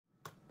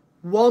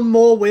One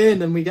more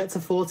win and we get to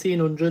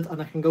 1400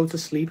 and I can go to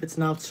sleep. It's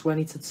now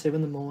 20 to 2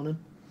 in the morning.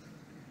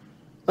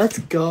 Let's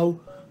go.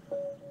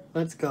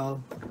 Let's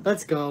go.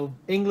 Let's go.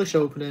 English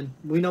opening.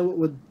 We know what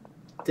we're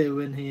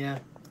doing here.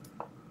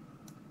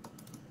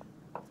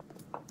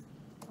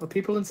 Are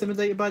people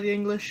intimidated by the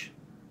English?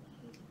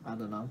 I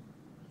don't know.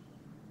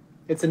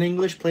 It's an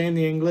English playing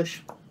the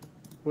English.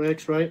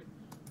 Works, right?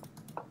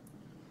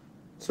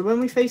 So when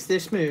we face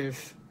this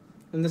move,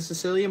 and the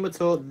Sicilian were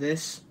taught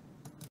this,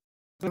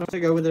 I'm going to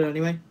have to go with it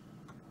anyway. And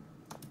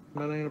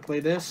then I'm going to play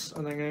this,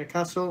 and then I'm going to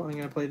castle, I'm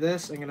going to play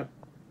this, I'm going to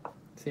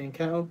tea and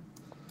kettle.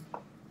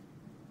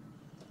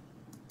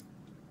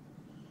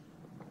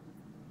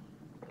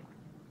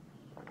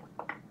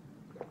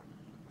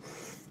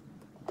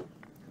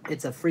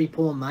 It's a free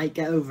pawn, mate.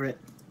 Get over it.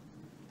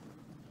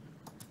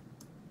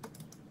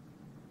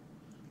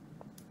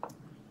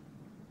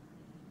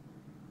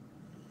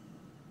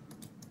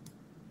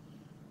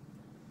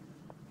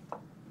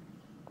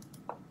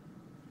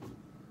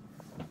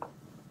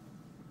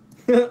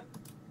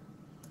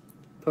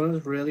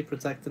 Opponent's really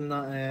protecting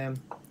that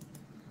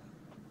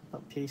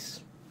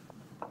piece.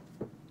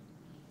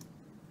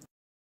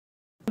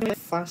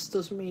 Fast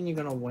doesn't mean you're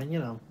gonna win, you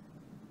know.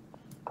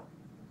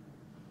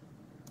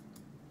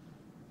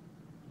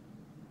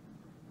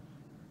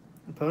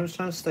 Opponent's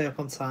trying to stay up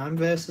on time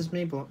versus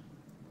me, but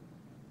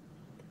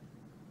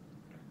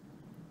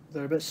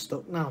they're a bit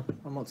stuck now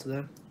on what to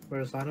do,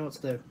 whereas I know what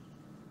to do.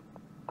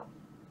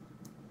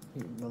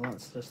 Well,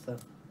 that's just a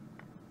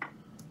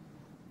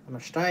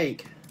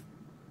mistake.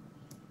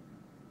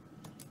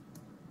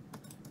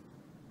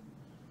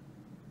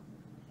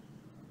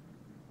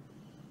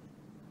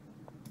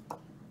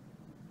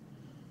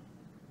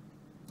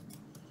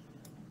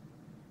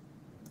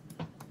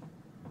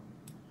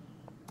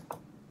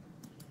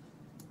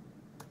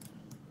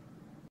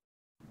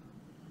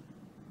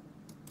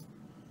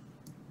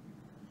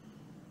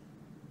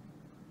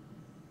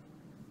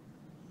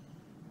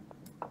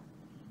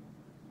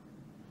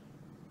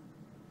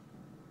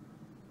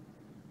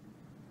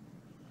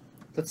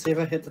 Let's see if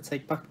I hit the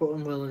take back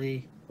button. Will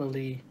he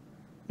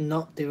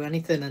not do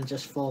anything and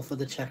just fall for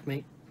the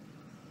checkmate?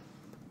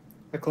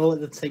 I call it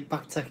the take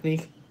back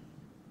technique.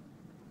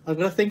 I'm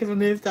gonna think of a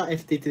move that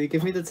if they do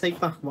give me the take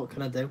back, what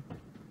can I do?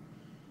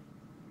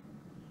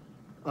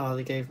 Oh,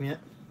 they gave me it.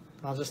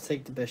 I'll just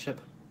take the bishop.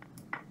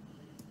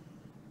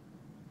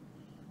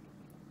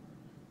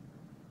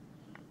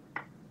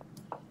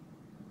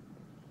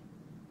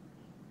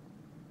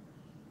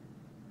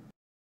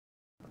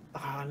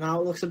 Now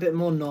it looks a bit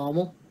more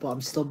normal, but I'm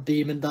still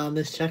beaming down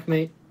this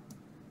checkmate.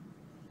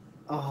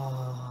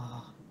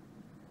 Oh,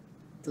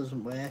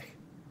 doesn't work.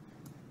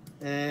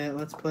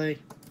 Let's play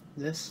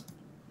this.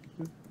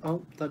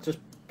 Oh, that just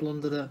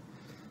blundered it.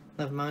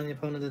 Never mind, the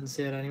opponent didn't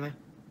see it anyway.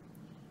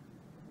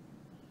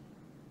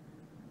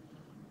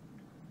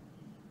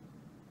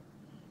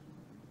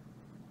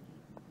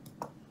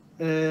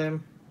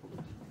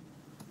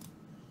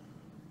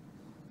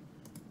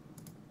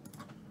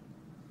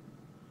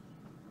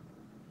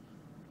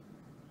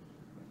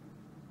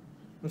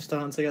 I'm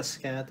starting to get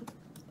scared.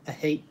 I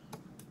hate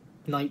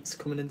knights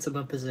coming into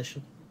my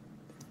position.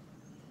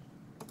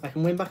 I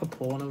can win back a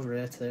pawn over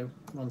here too,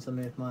 once I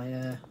move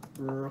my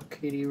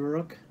rookity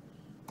rook.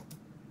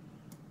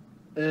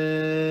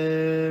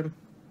 Can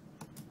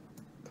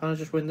I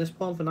just win this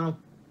pawn for now?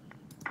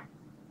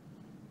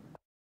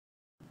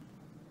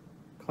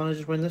 Can I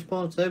just win this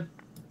pawn too?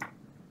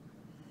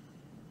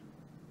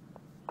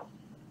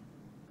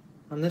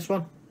 And this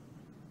one?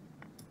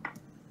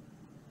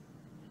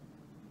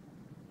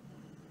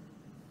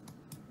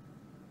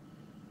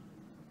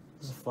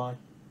 There's a fly.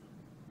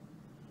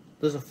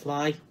 There's a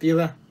fly.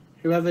 Viewer.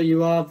 Whoever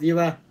you are,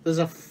 viewer. There's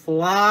a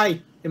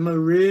fly in my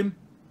room.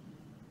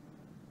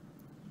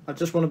 I've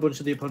just won a bunch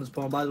of the opponent's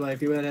pawn. By the way,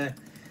 if you were there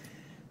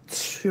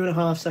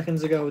 2.5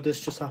 seconds ago,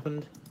 this just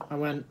happened. I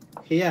went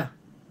here.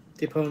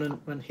 The opponent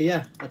went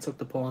here. I took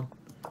the pawn.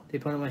 The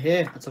opponent went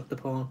here. I took the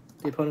pawn.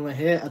 The opponent went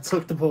here. I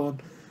took the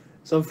pawn.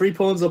 So I'm 3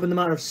 pawns up in the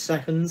matter of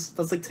seconds.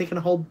 That's like taking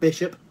a whole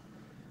bishop.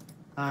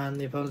 And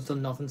the opponent's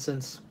done nothing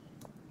since.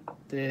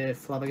 They're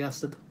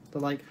flabbergasted.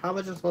 They're like, how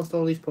have I just lost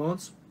all these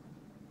pawns?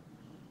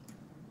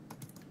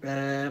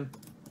 Let's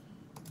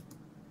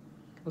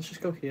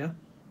just go here.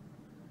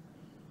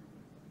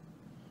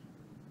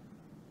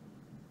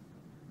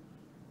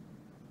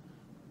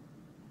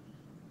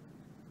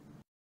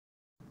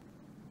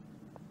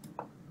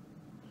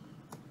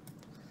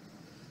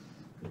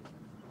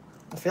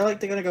 I feel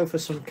like they're going to go for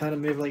some kind of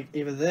move like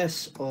either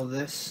this or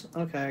this.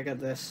 Okay, I get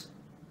this.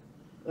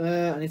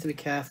 I need to be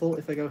careful.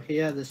 If I go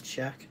here, there's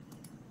check.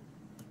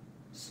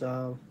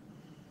 So,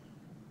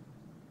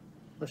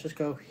 let's just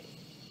go.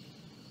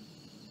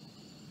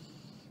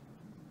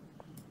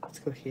 Let's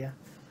go here.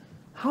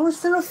 How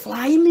is there a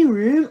fly in my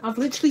room? I've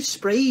literally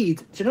sprayed.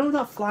 Do you know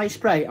that fly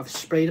spray? I've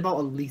sprayed about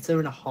 1.5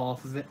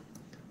 liters of it.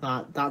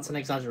 That's an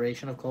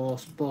exaggeration, of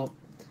course, but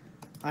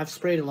I've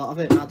sprayed a lot of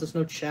it. Now there's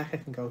no check. I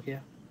can go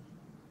here.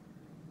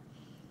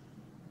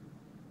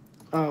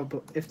 Oh,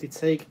 but if they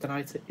take, then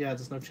I take. Yeah,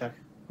 there's no check.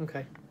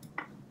 Okay.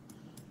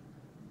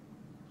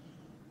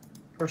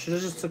 Or should I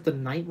just took the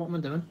knight? What am I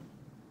doing?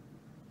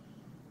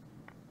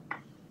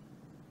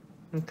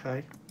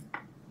 Okay.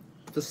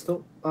 There's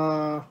still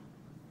there's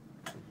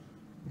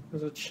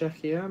a check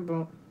here,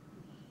 but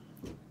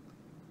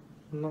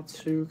I'm not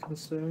too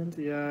concerned.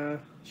 Yeah.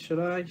 Should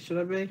I? Should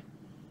I be?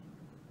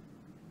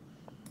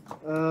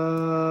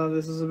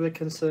 This is a bit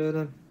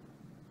concerning.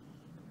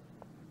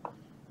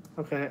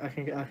 Okay,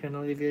 I can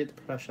alleviate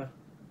the pressure.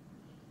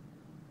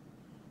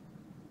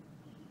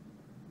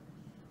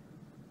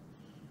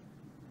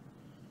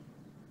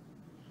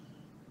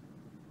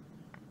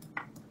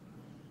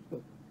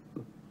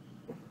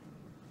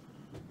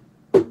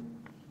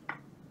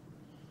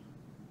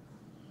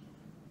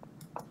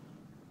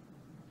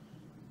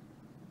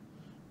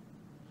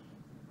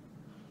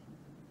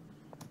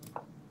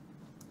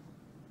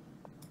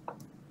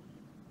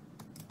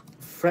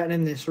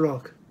 Threatening this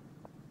rook.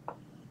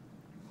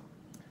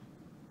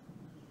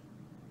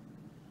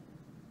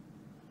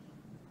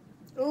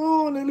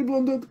 Oh, nearly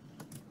blundered.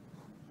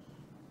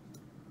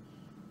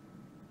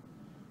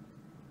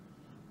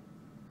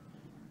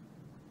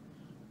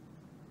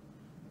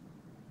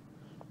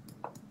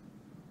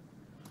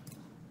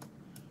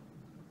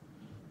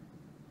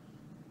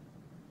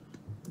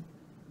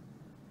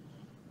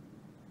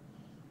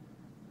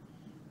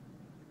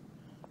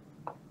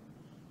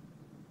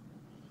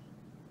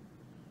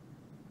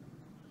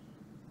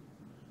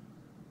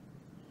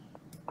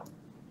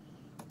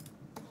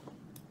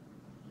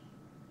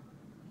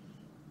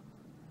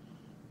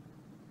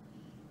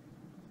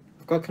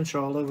 Got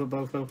control over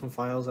both open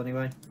files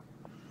anyway.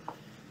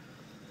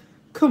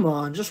 Come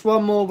on, just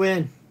one more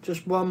win.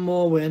 Just one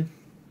more win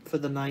for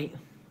the night.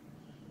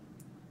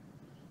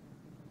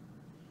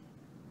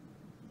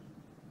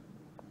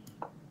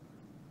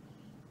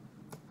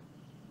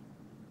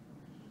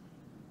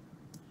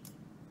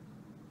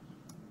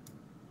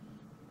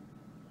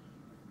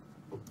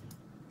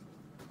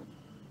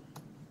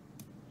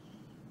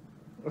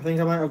 I think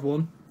I might have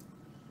won.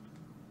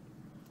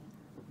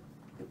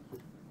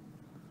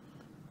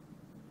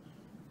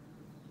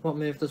 What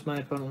move does my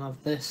opponent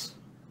have? This.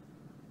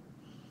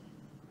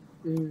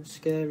 Ooh,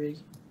 scary.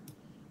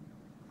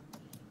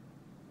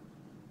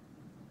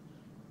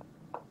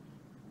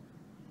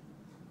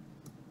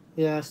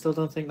 Yeah, I still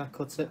don't think that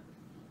cuts it.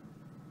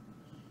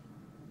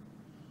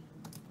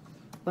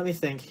 Let me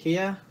think.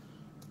 Here,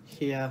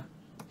 here,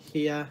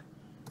 here,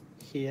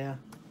 here,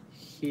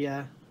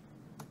 here,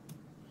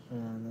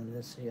 and then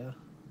this here.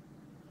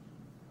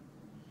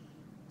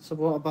 So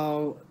what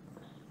about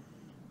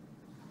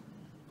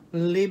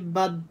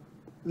Libardo?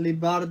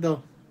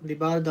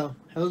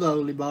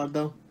 Hello,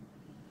 Libardo.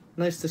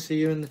 Nice to see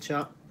you in the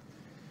chat.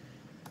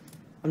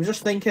 I'm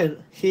just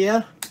thinking,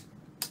 here,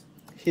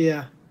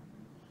 here,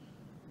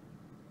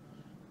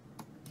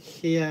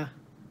 here.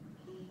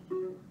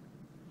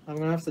 I'm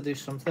gonna have to do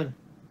something.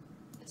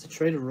 It's a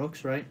trade of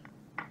rooks, right?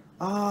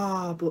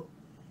 Ah, but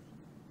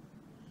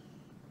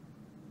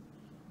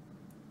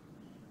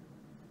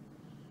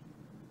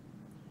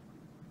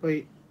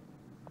wait.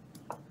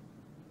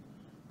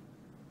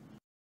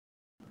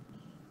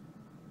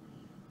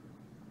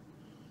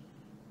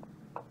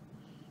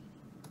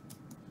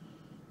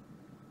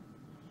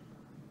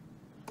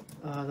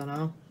 I don't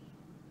know.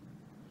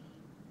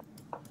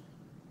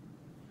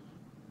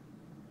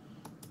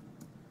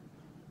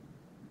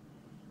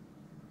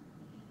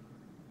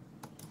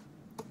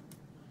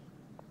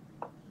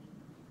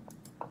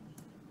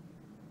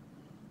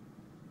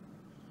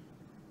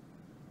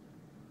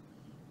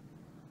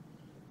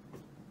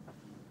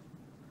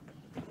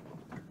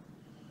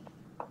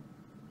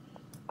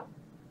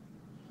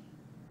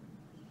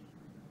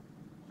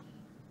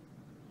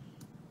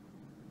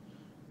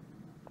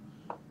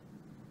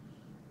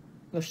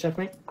 Let's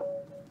checkmate.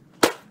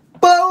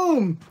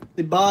 Boom!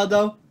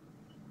 Libardo.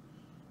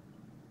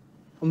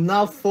 I'm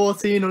now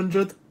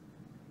 1400.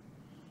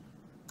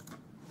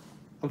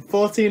 I'm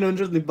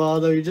 1400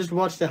 Libardo. You just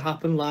watched it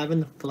happen live in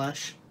the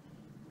flesh.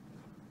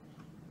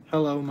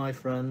 Hello, my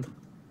friend.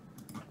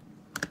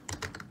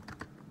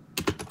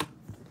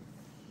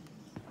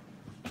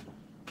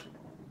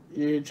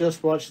 You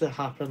just watched it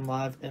happen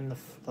live in the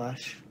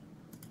flesh.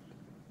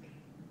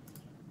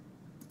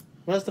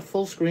 Where's the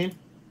full screen?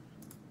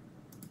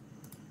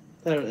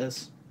 There it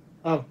is.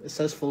 Oh, it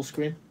says full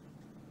screen.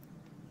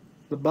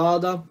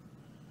 Libardo.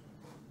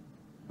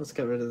 Let's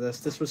get rid of this.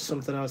 This was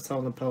something I was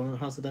telling the opponent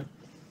how to do.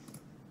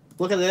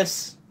 Look at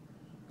this.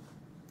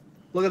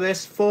 Look at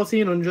this.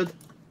 1400.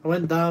 I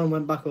went down and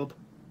went back up.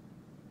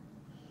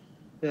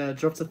 Yeah, I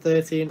dropped to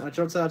 13. I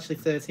dropped to actually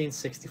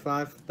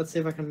 1365. Let's see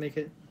if I can make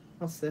it.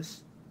 What's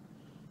this?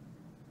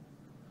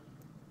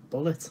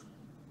 Bullet.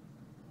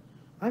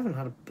 I haven't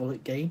had a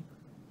bullet game.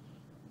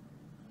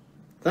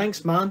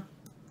 Thanks, man.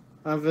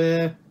 I've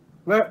where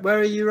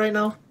are you right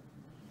now?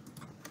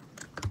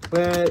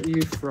 Where are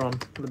you from,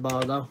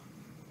 Libardo?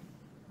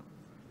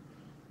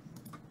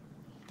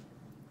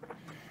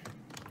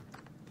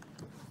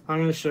 I'm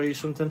gonna show you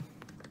something.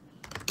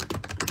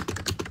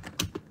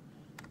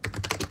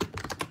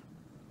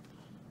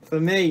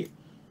 For me,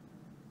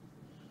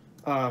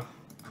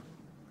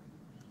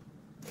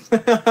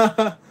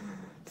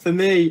 For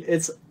me,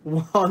 it's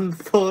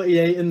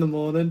 1:48 in the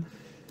morning.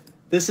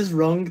 This is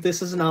wrong.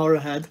 This is an hour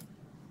ahead.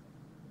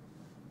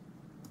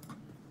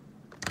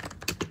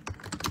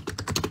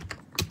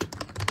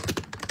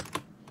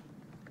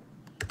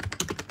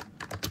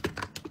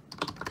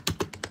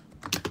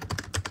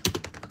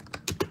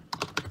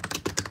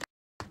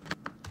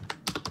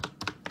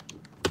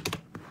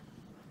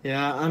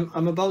 Yeah,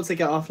 I'm about to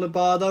get off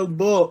Libardo,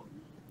 but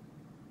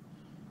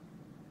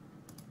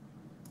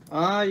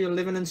you're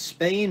living in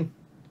Spain.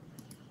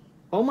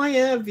 All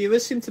my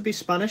viewers seem to be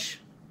Spanish.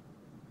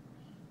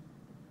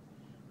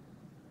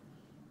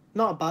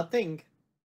 Not a bad thing.